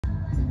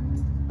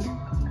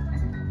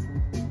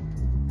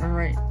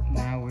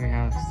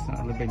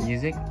little bit of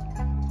music,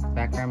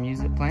 background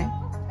music playing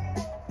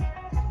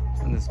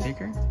on the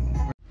speaker.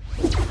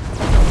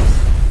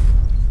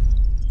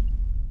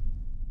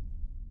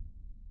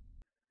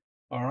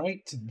 All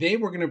right, today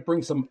we're going to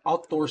bring some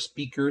outdoor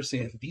speakers,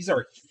 and these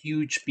are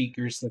huge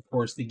speakers. Of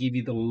course, they give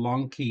you the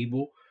long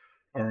cable,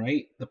 all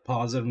right, the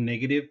positive,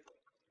 negative,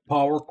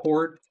 power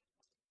cord,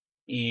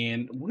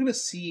 and we're going to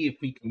see if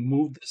we can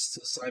move this to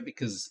the side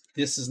because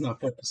this is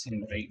not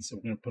focusing right. So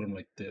we're going to put them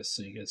like this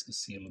so you guys can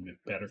see a little bit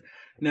better.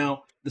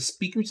 Now, the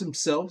speakers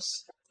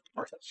themselves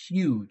are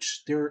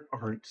huge. They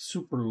are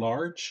super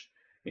large.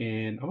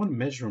 And I want to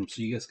measure them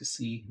so you guys can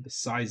see the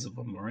size of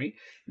them, all right?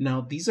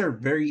 Now, these are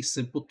very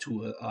simple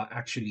to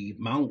actually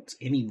mount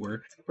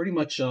anywhere. Pretty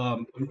much,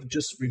 you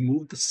just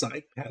remove the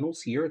side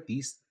panels here,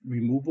 these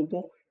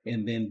removable,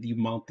 and then you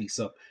mount these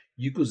up.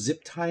 You could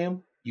zip tie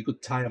them, you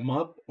could tie them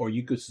up, or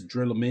you could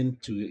drill them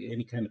into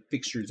any kind of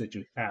fixtures that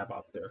you have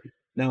out there.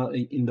 Now,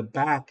 in the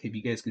back, if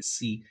you guys can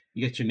see,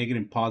 you get your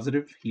negative and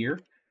positive here.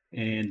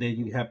 And then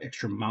you have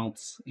extra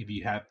mounts if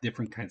you have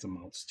different kinds of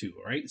mounts too,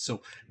 all right?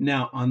 So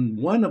now on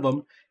one of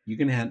them, you're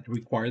gonna have to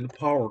require the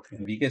power.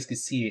 And you guys can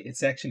see it,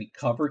 it's actually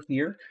covered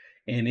here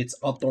and it's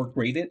outdoor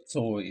graded.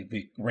 So if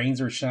it rains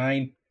or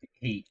shine,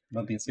 hey,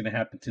 nothing's gonna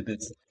happen to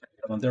this.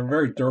 They're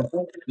very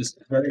durable, it's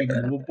very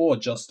movable,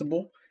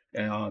 adjustable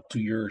to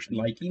your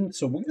liking.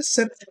 So we're gonna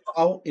set it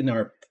out in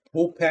our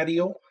whole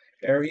patio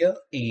area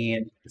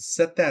and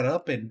set that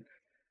up and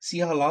see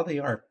how loud they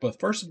are. But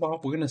first of all,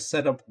 we're gonna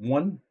set up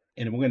one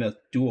and we're gonna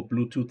do a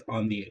Bluetooth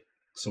on the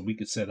so we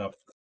could set up.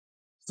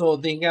 So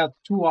they got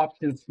two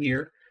options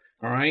here.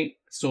 All right.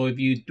 So if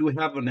you do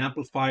have an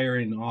amplifier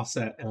and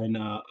also an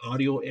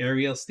audio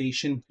area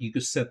station, you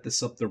could set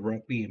this up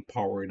directly and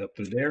power it up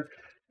to there.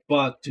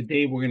 But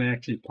today we're gonna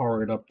actually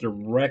power it up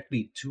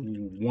directly to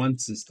one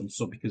system.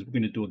 So because we're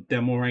gonna do a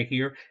demo right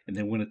here, and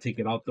then we're gonna take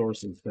it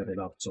outdoors and set it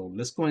up. So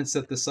let's go ahead and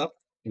set this up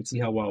and see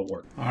how well it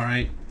works. All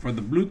right. For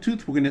the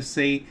Bluetooth, we're gonna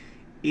say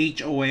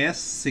HOS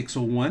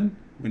 601.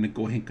 We're gonna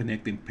go ahead and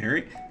connect and pair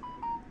it.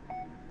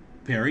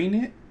 Pairing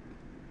it.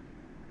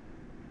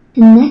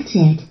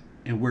 Connected.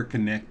 And we're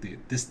connected.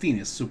 This thing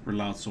is super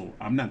loud, so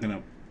I'm not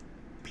gonna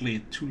play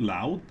it too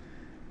loud.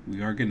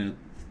 We are gonna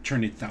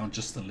turn it down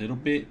just a little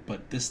bit,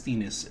 but this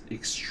thing is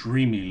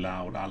extremely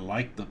loud. I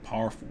like the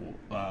powerful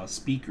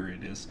speaker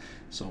it is.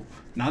 So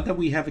now that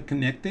we have it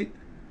connected,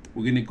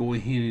 we're gonna go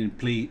ahead and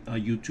play a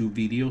YouTube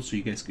video so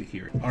you guys could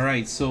hear it. All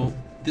right, so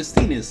this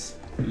thing is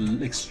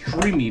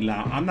extremely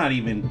loud. I'm not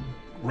even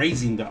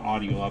raising the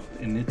audio up,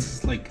 and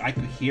it's like I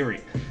could hear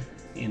it.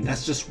 And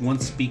that's just one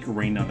speaker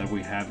right now that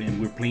we have, and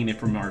we're playing it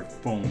from our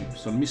phone.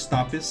 So let me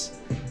stop this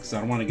because I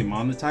don't want to get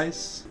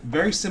monetized.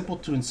 Very simple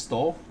to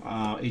install.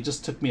 It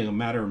just took me a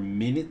matter of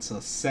minutes or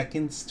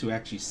seconds to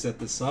actually set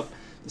this up.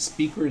 The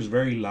speaker is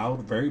very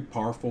loud, very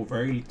powerful,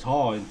 very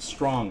tall and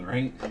strong,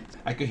 right?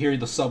 I could hear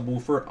the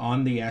subwoofer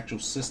on the actual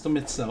system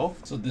itself.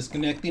 So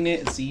disconnecting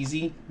it, it's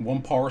easy.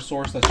 One power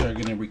source that you're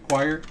gonna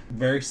require.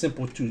 Very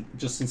simple to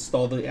just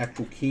install the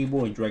actual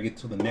cable and drag it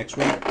to the next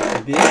one.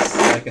 This,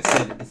 like I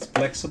said, it's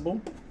flexible.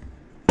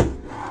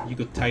 You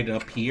could tie it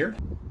up here.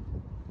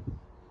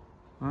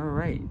 All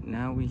right,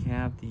 now we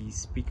have the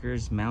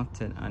speakers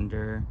mounted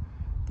under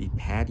the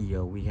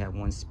patio. We have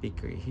one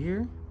speaker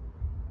here.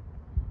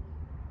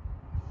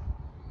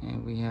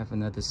 And we have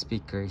another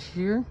speaker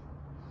here,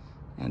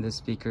 and the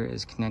speaker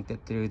is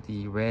connected through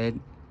the red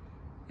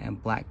and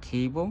black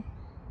cable.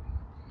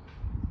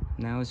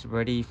 Now it's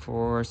ready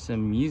for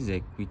some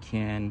music. We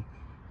can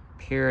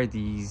pair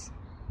these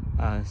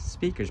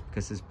speakers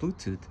because it's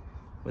Bluetooth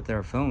with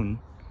our phone,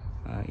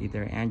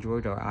 either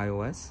Android or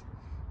iOS,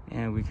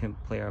 and we can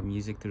play our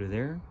music through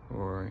there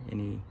or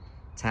any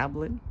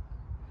tablet.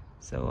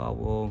 So I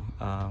will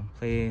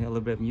play a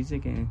little bit of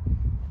music and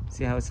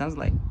see how it sounds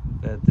like.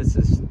 But this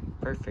is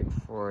perfect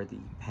for the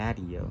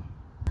patio.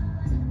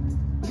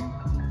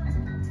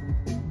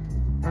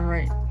 All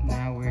right,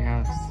 now we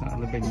have a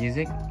little bit of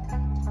music,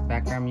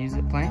 background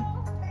music playing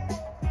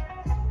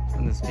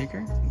from the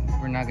speaker.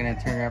 We're not gonna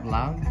turn it up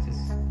loud,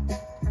 just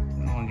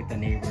don't want to get the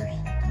neighbors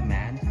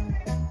mad.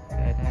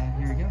 But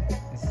here we go.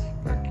 It's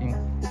working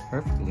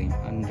perfectly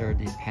under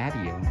the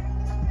patio.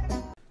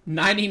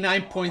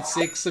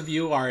 99.6 of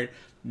you are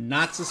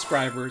not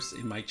subscribers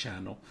in my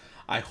channel.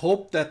 I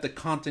hope that the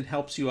content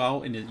helps you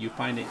out and that you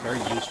find it very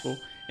useful.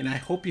 And I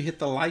hope you hit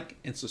the like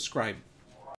and subscribe.